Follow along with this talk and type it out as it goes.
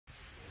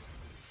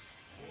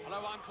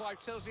Clive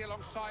Tilsley.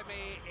 Alongside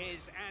me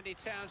is Andy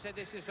Townsend.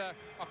 This is a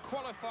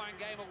qualifying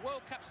game, a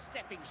World Cup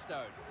stepping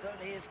stone.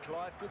 Certainly is,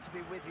 Clive. Good to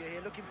be with you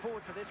here. Looking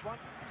forward to this one.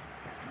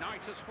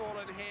 Night has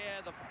fallen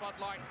here, the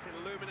floodlights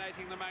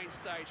illuminating the main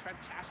stage.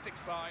 Fantastic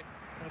sight.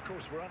 And of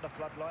course, we're under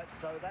floodlights,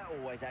 so that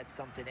always adds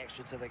something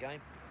extra to the game.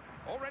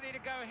 All ready to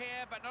go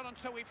here, but not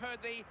until we've heard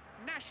the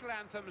national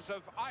anthems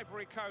of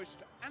Ivory Coast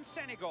and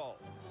Senegal.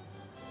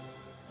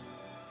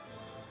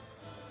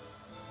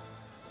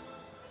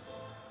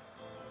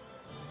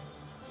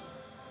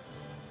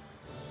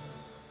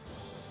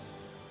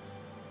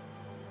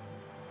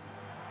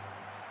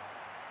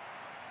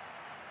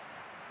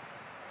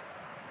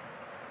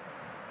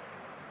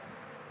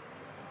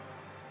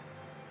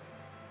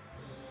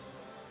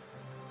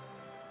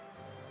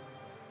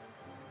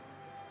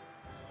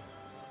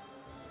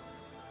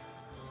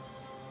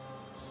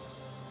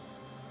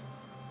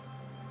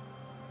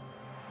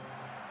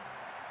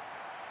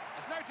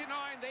 There's no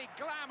denying the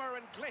glamour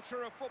and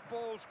glitter of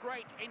football's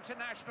great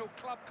international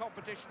club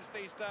competitions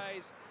these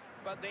days,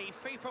 but the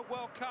FIFA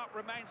World Cup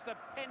remains the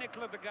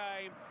pinnacle of the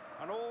game,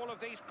 and all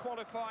of these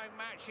qualifying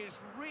matches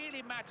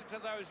really matter to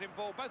those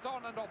involved, both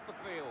on and off the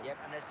field. Yep,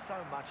 and there's so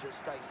much at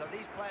stake, so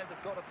these players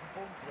have got to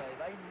perform today.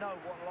 They know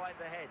what lies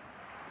ahead.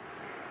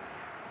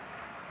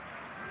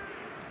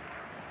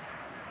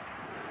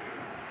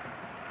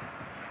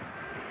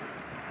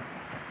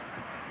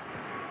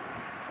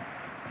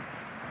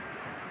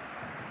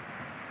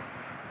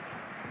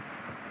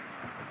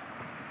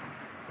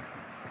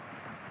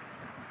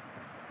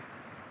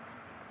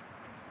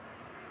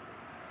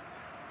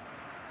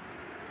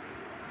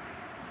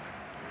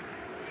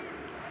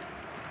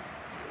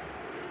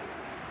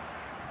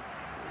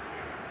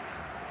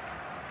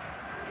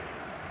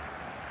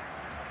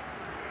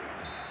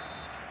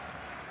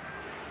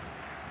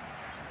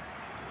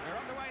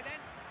 Underway then.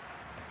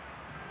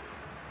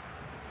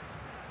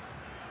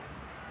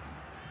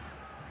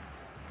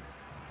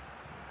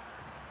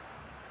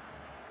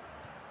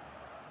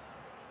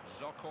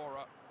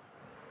 Zokora.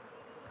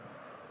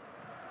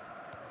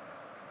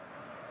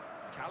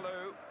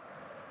 Kalu.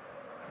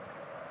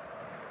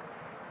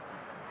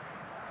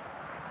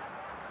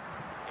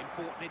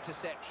 Important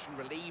interception,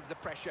 relieve the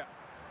pressure.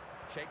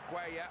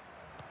 Cheguaya.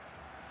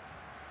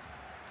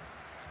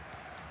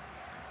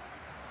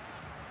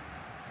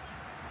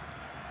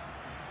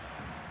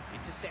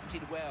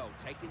 Intercepted well,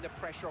 taking the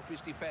pressure off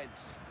his defence.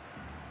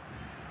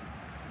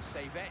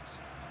 Savet.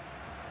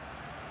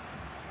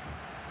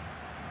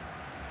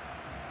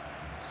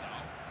 So.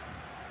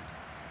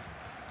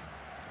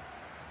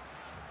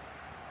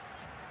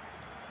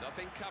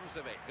 Nothing comes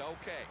of it, goal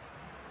kick.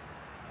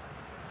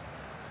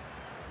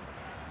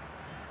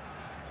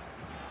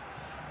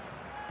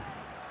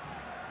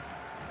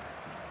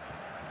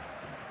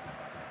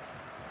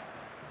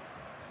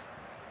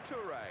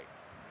 Toure.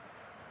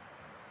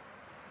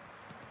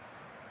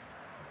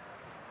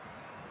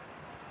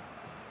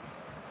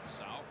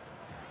 So.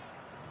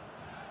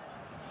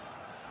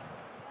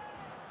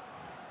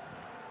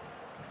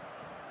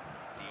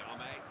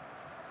 Diame.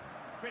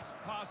 Crisp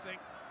passing.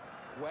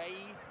 Way.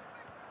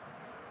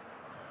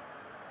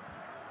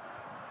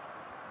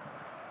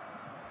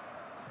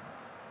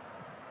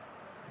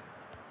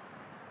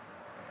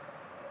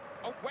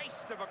 A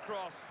waste of a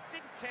cross.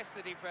 Didn't test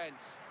the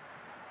defence.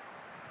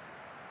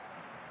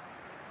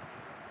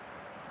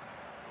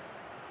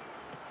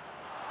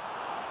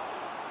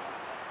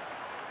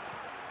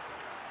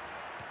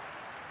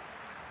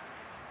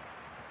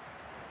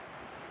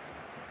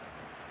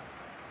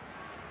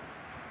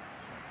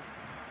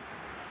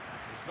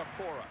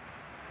 Zokora.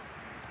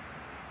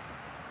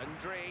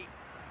 Andre,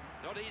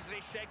 not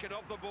easily shaken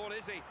off the ball,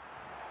 is he?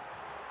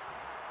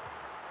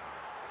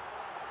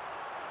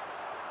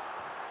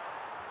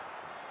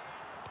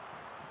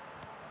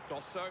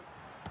 Dosso.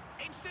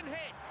 Instant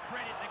hit.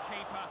 Credit the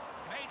keeper.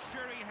 Made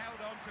sure he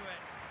held on to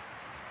it.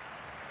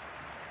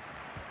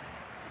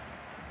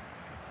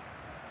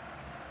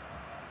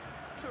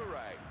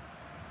 Toure.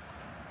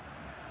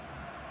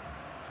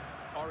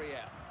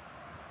 Aurier.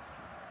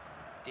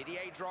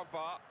 Didier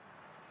Drogba.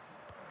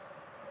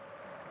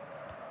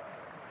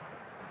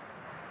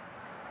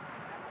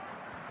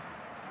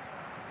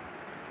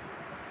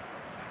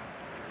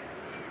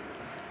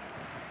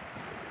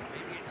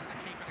 Leaving it to the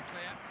keeper to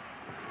clear.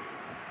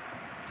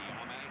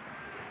 Diame.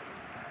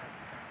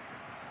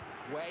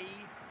 Way.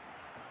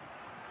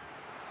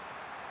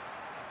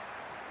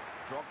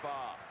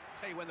 Drogba.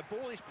 Tell you, when the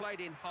ball is played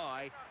in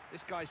high,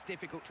 this guy's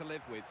difficult to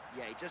live with.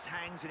 Yeah, he just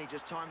hangs and he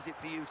just times it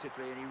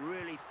beautifully, and he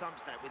really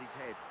thumps that with his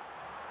head.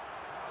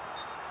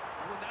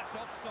 Oh, and that's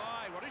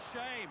offside. What a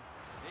shame.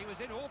 He was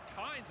in all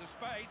kinds of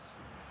space.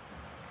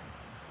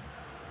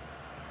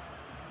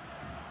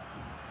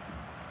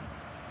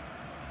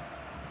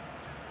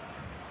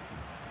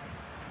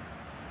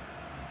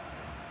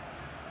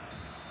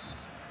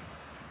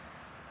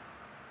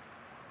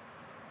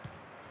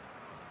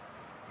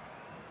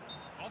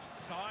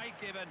 Offside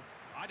given.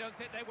 I don't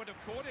think they would have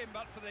caught him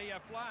but for the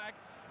flag.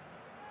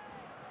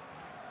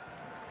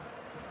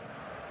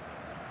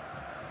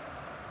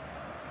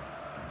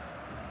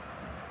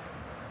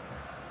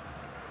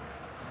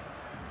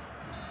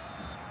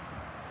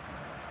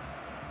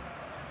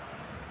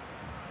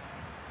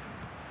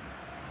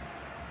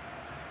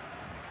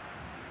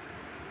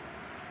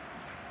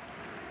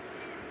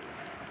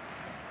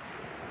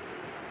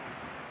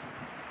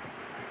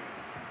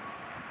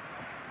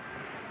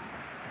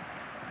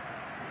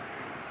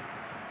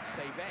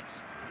 Savet.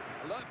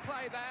 Alert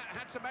play there,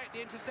 had to make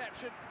the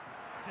interception.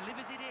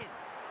 Delivers it in.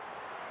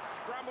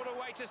 Scrambled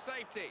away to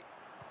safety.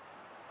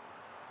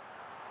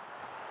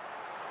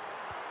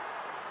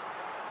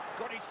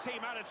 Got his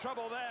team out of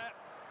trouble there.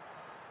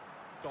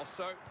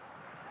 Dosso.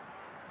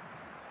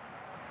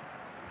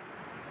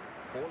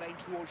 Ball aimed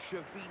towards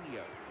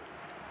Gervinho.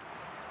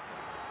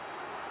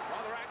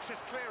 Rather anxious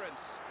clearance.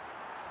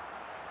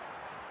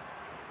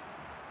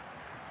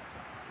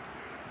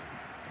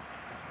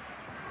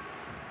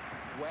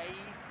 Way.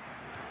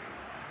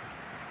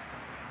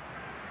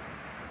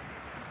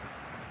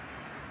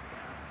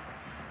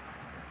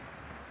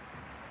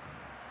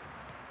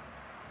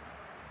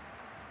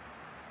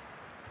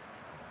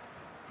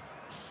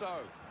 So.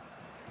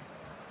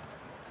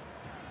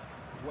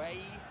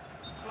 Way.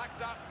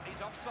 Flags up,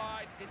 he's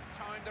offside, didn't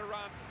time the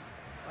run.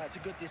 Well, it's a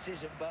good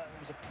decision, but it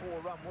was a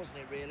poor run, wasn't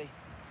it, really?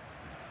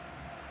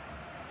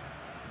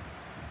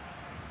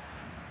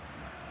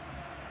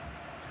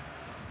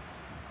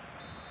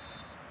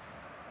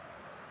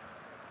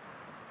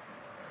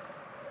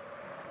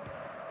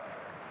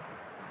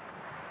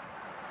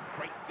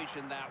 Great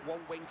vision that,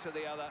 one wing to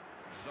the other.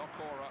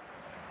 Zokora.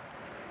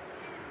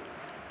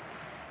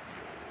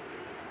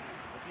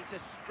 Looking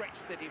to stretch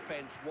the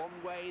defence, one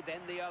way,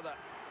 then the other.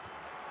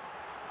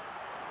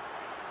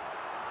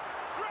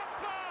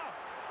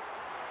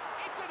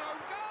 It's an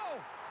own goal!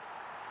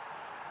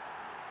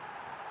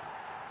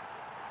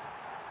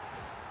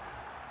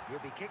 He'll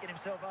be kicking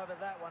himself over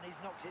that one. He's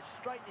knocked it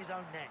straight in his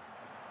own net.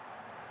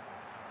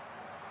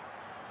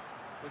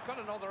 We've got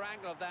another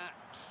angle of that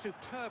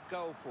superb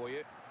goal for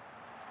you.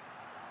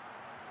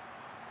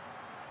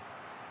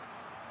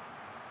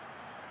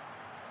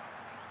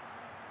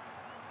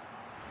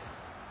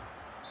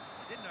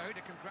 Didn't know who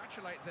to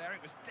congratulate there.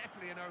 It was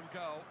definitely an own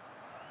goal.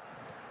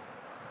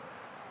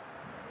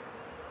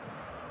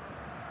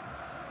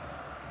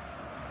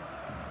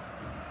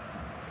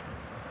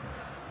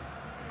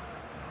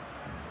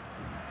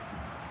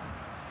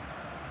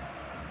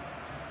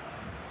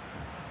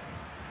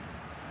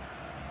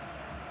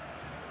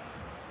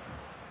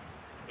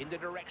 In the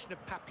direction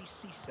of Papi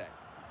Cisse.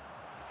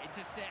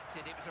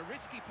 Intercepted. It was a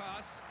risky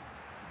pass.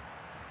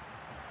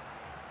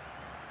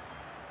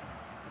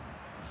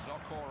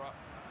 Zokora.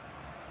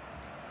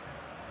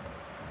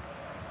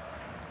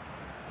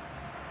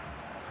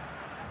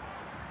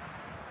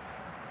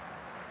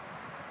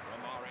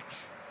 Romaric.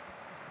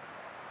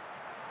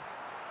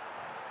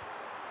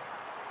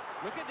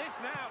 Look at this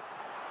now.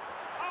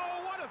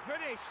 Oh, what a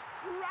finish!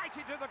 Right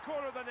into the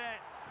corner of the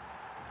net.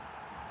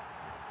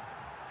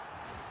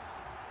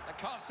 I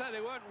can't say they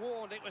weren't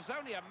warned. It was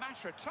only a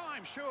matter of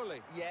time,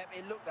 surely. Yeah,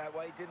 it looked that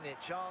way, didn't it?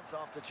 Chance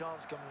after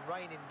chance come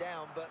raining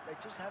down, but they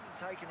just haven't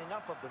taken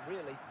enough of them,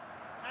 really.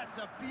 That's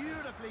a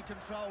beautifully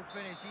controlled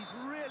finish. He's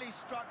really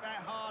struck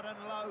that hard and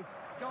low.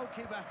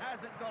 Goalkeeper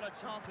hasn't got a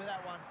chance with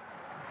that one.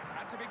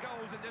 Had to be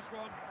goals in this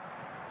one.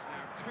 It's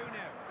now 2-0.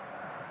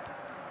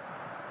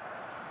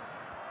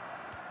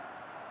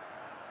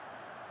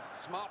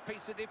 Smart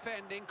piece of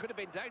defending. Could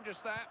have been dangerous,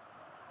 that.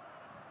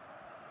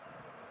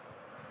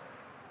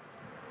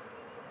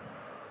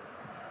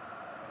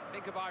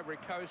 Think of Ivory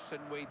Coast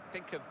and we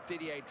think of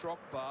Didier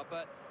Drogba,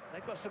 but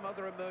they've got some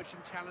other emerging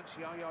talents.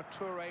 Yaya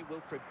Toure,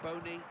 Wilfried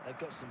Bony. They've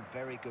got some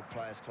very good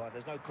players, Clive.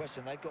 There's no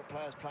question. They've got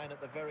players playing at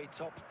the very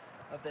top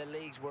of their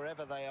leagues,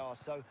 wherever they are.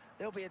 So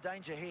there'll be a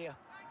danger here.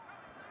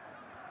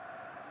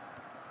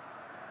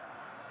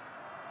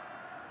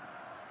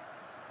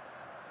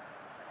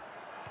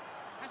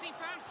 Has he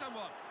found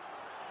someone?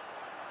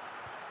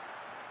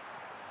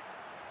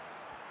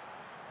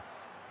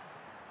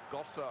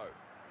 Gosso.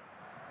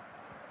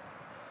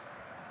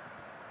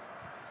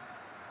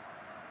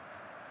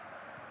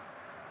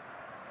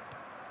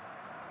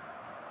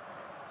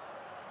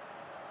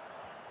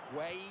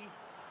 Way.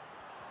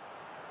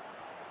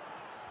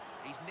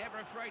 He's never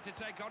afraid to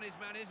take on his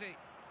man, is he?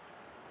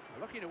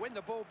 Looking to win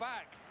the ball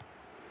back.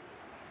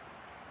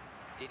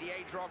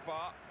 Didier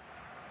Drogba.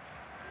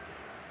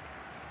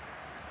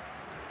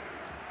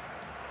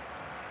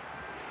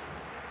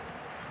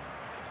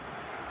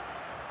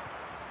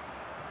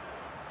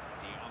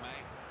 Diame.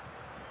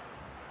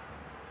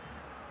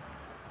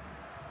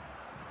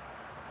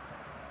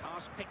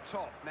 Pass picked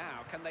off.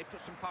 Now, can they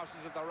put some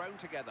passes of their own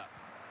together?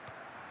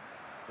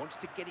 Wants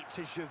to get it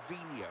to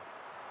Gervinho.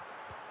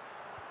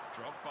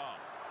 Drogba.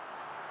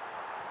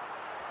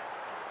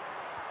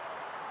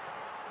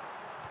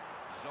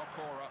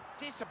 Zokora.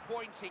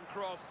 Disappointing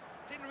cross.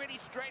 Didn't really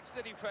stretch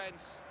the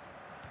defence.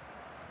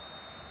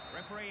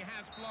 Referee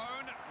has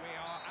blown. We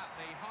are at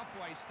the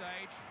halfway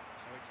stage,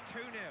 so it's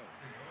 2-0.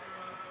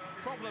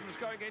 Problems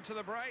going into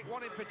the break.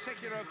 One in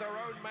particular of their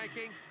own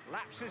making.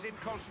 Lapses in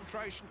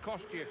concentration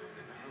cost you.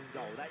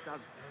 Goal, that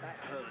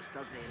hurts,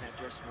 doesn't it, in that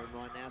dressing room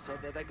right now? So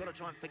they've got to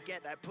try and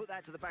forget that, put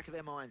that to the back of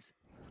their minds.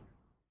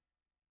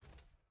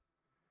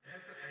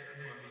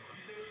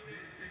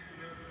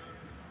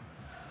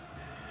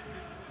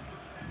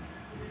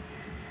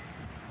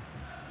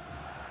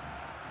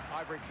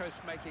 Ivory Coast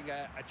making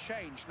a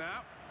change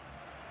now.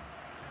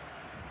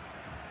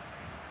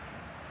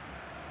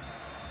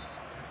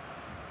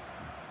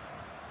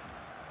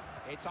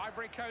 It's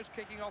Ivory Coast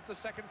kicking off the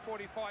second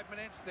 45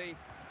 minutes. The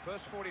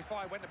first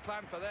 45 went to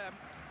plan for them.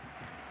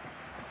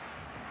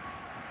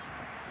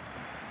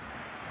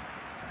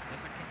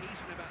 There's a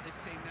cohesion about this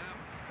team now.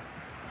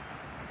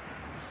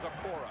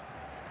 Zakora.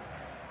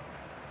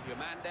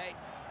 Yamande.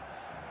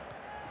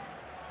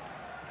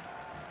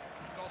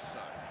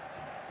 Gosso.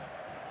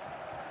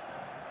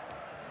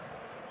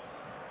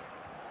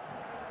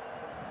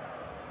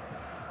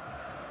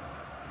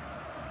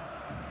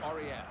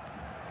 Aurier.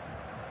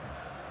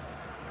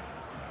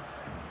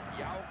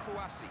 Yao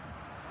Kouassi.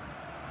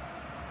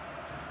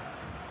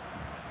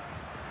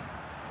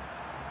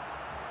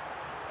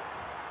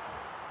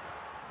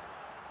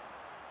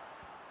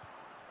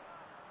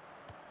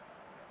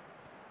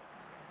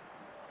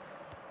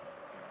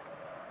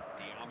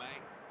 Diame.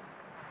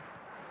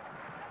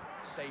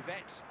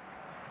 Savet.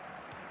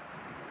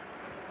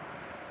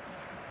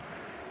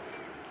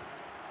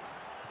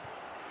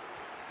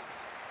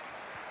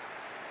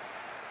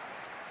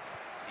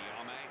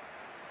 Diame.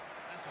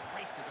 That's a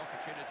wasted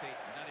opportunity,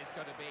 and that is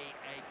going to be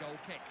a goal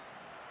kick.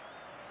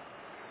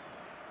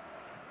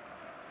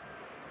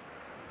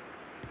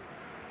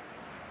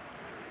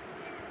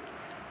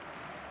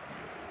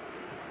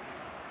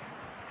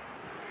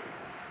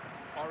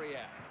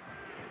 Aurier.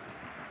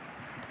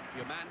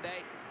 Yamande.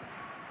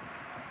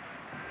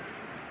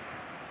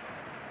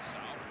 So,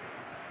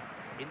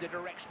 in the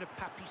direction of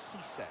Papi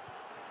Cisse.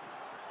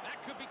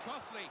 That could be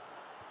costly.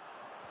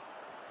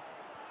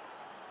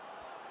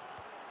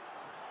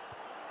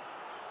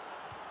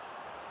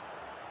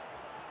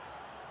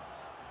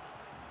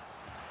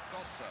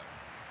 Gosso.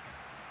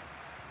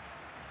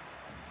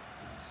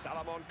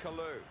 Salomon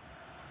Kalou.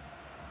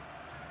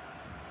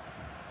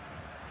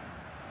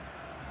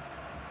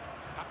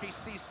 Papi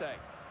Cisse.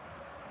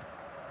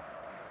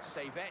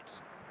 Savet.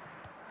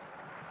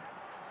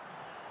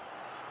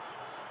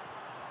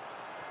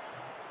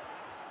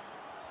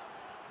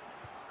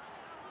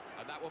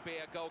 And that will be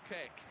a goal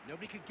kick.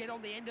 Nobody could get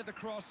on the end of the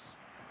cross.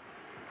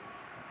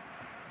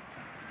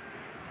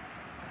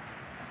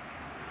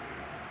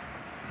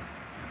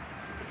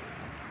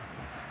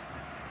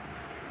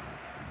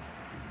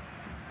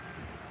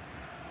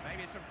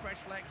 Maybe some fresh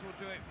legs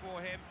will do it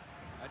for him.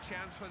 A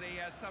chance for the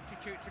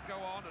substitute to go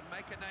on and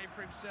make a name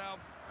for himself.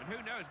 And who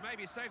knows,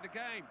 maybe save the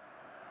game.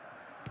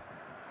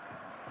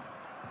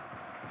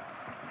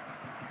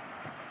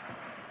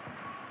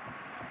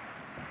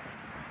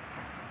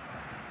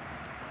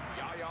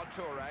 Yaya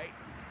Toure,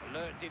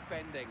 alert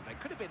defending. They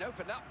could have been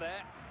opened up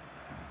there.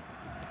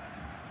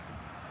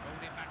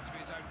 Rolled it back to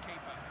his own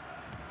keeper.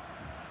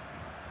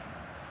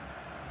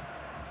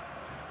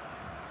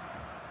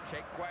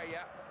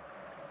 Chegueya.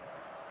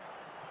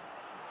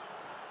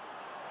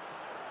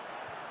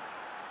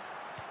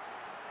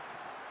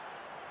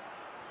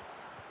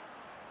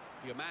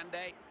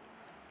 Yamande.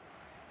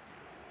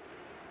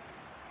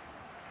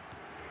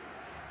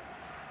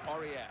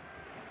 Aurier.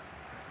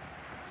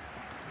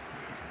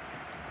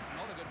 It's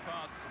another good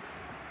pass.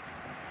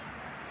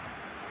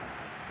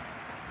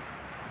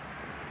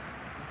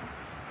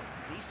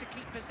 Needs to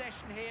keep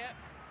possession here.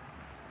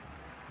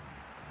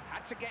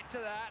 Had to get to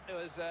that. There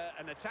was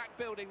an attack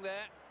building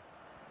there.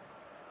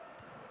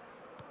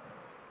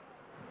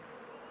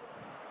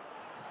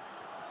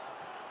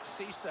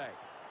 Cisse.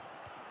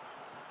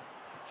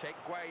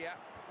 Chegueya.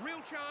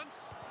 Real chance.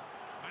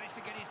 Managed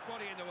to get his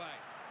body in the way.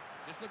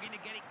 Just looking to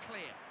get it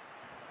clear.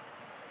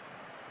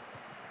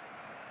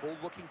 Ball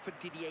looking for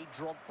Didier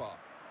Drogba.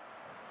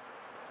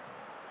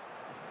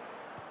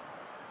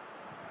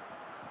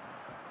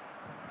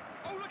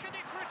 Oh, look at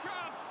this for a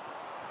chance.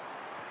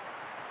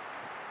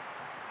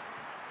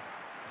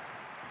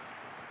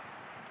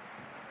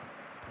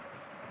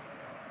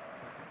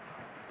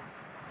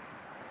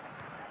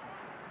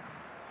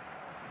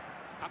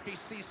 Papi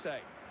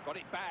Cisse. Got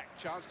it back.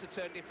 Chance to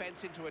turn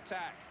defence into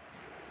attack.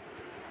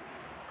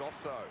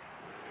 Gosso.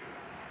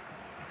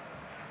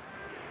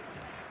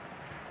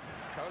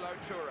 Kolo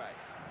Toure.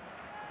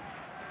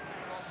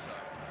 Gosso.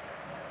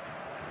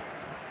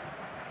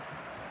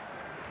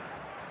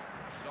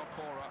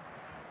 Zakora.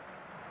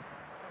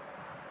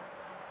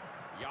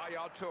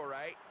 Yaya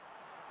Toure.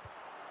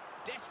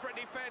 Desperate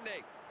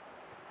defending.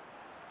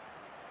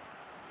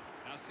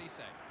 Now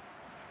Cisse.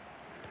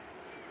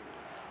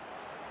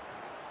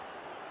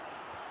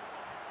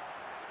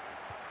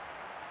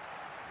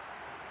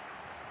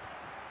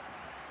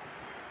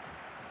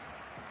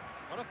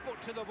 Got a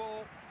foot to the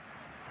ball.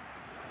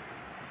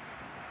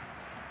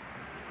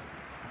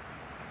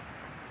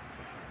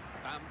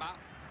 Bamba.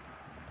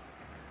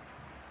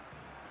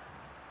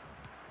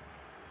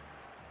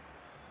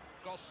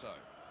 Gosso.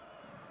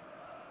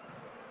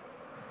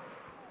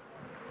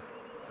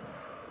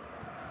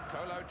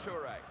 Kolo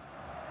Toure.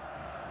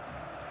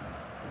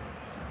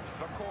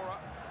 Zakora.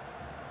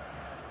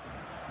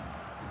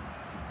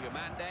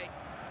 Yamande.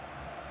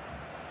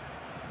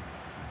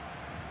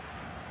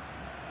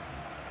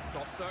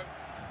 Gosso.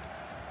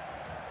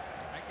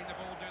 Making the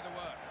ball do the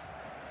work.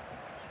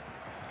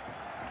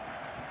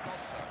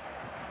 Gosso.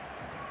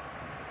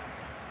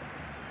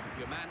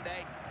 Yamande.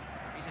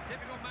 He's a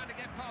difficult man to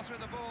get past with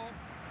the ball.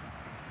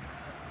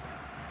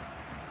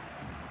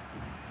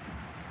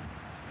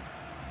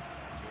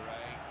 Toure.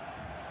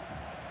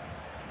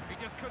 He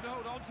just couldn't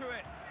hold on to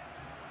it.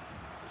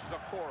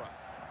 Zakora.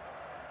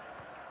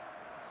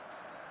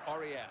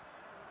 Aurier.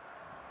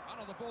 Oh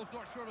no, the ball's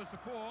not short of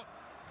support.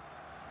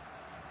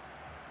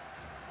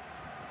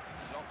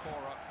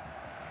 Zakora.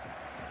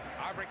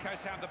 Ivory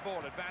Coast have the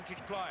ball,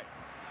 advantage play.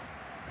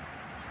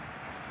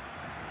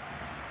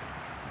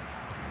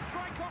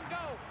 Strike on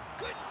goal.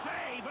 Good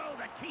save. Oh,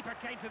 the keeper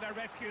came to the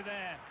rescue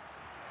there.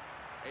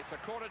 It's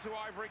a corner to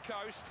Ivory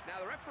Coast.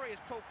 Now the referee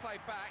has pulled play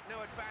back, no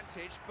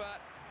advantage,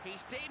 but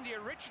he's deemed the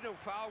original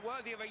foul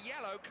worthy of a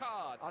yellow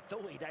card. I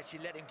thought he'd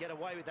actually let him get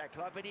away with that,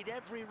 Clive, but he'd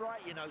every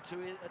right, you know, to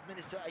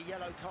administer a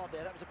yellow card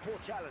there. That was a poor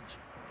challenge.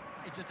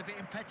 He's just a bit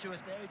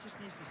impetuous there. He just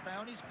needs to stay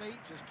on his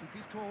feet, just keep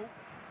his cool.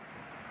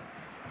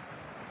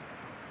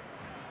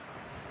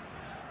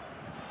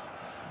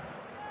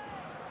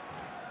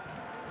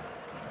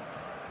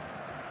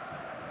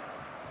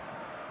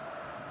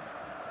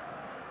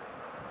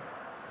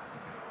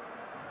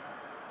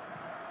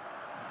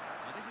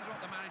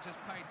 Manager's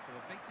paid for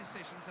big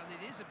decisions, and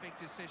it is a big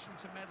decision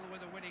to meddle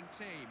with a winning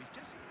team. He's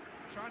just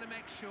trying to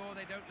make sure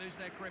they don't lose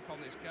their grip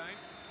on this game.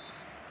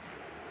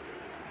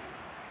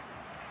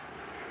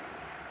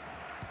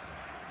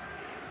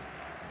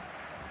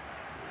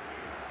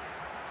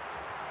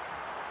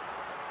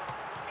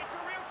 It's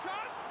a real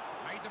chance.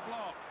 Made the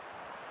block.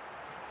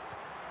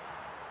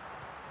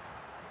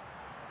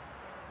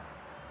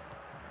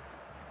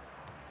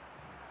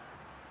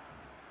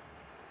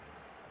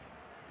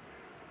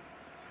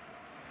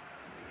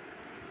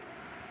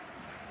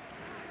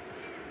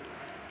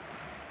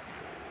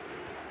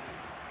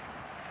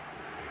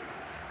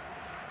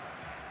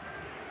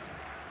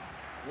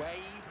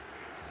 Wade.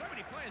 So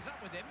many players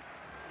up with him.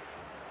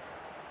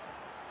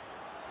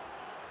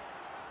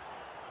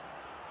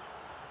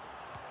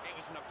 It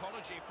was an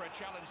apology for a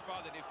challenge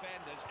by the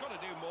defenders. Got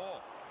to do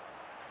more.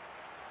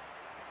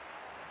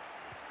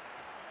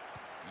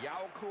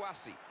 Yao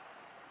Kouassi.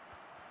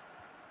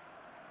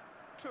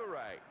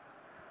 Toure.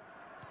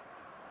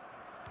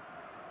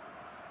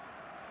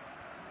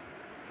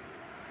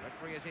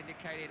 Referee has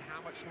indicated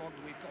how much longer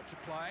we've got to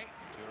play.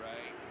 Toure.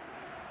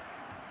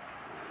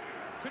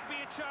 Could be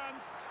a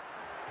chance.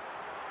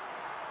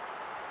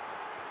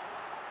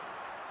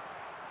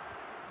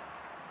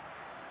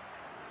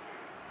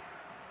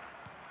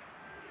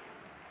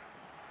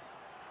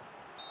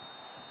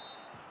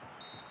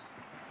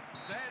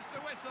 There's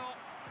the whistle.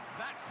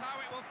 That's how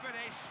it will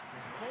finish.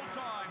 Full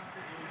time.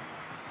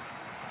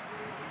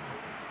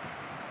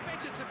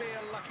 Better to be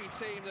a lucky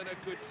team than a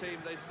good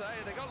team, they say.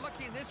 They got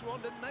lucky in this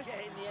one, didn't they?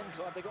 Yeah, in the end,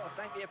 Clive, they've got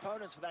to thank the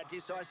opponents for that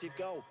decisive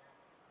goal.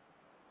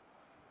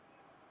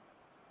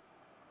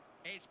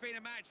 It's been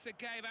a match that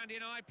gave Andy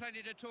and I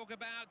plenty to talk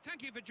about.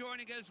 Thank you for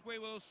joining us. We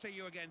will see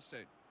you again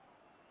soon.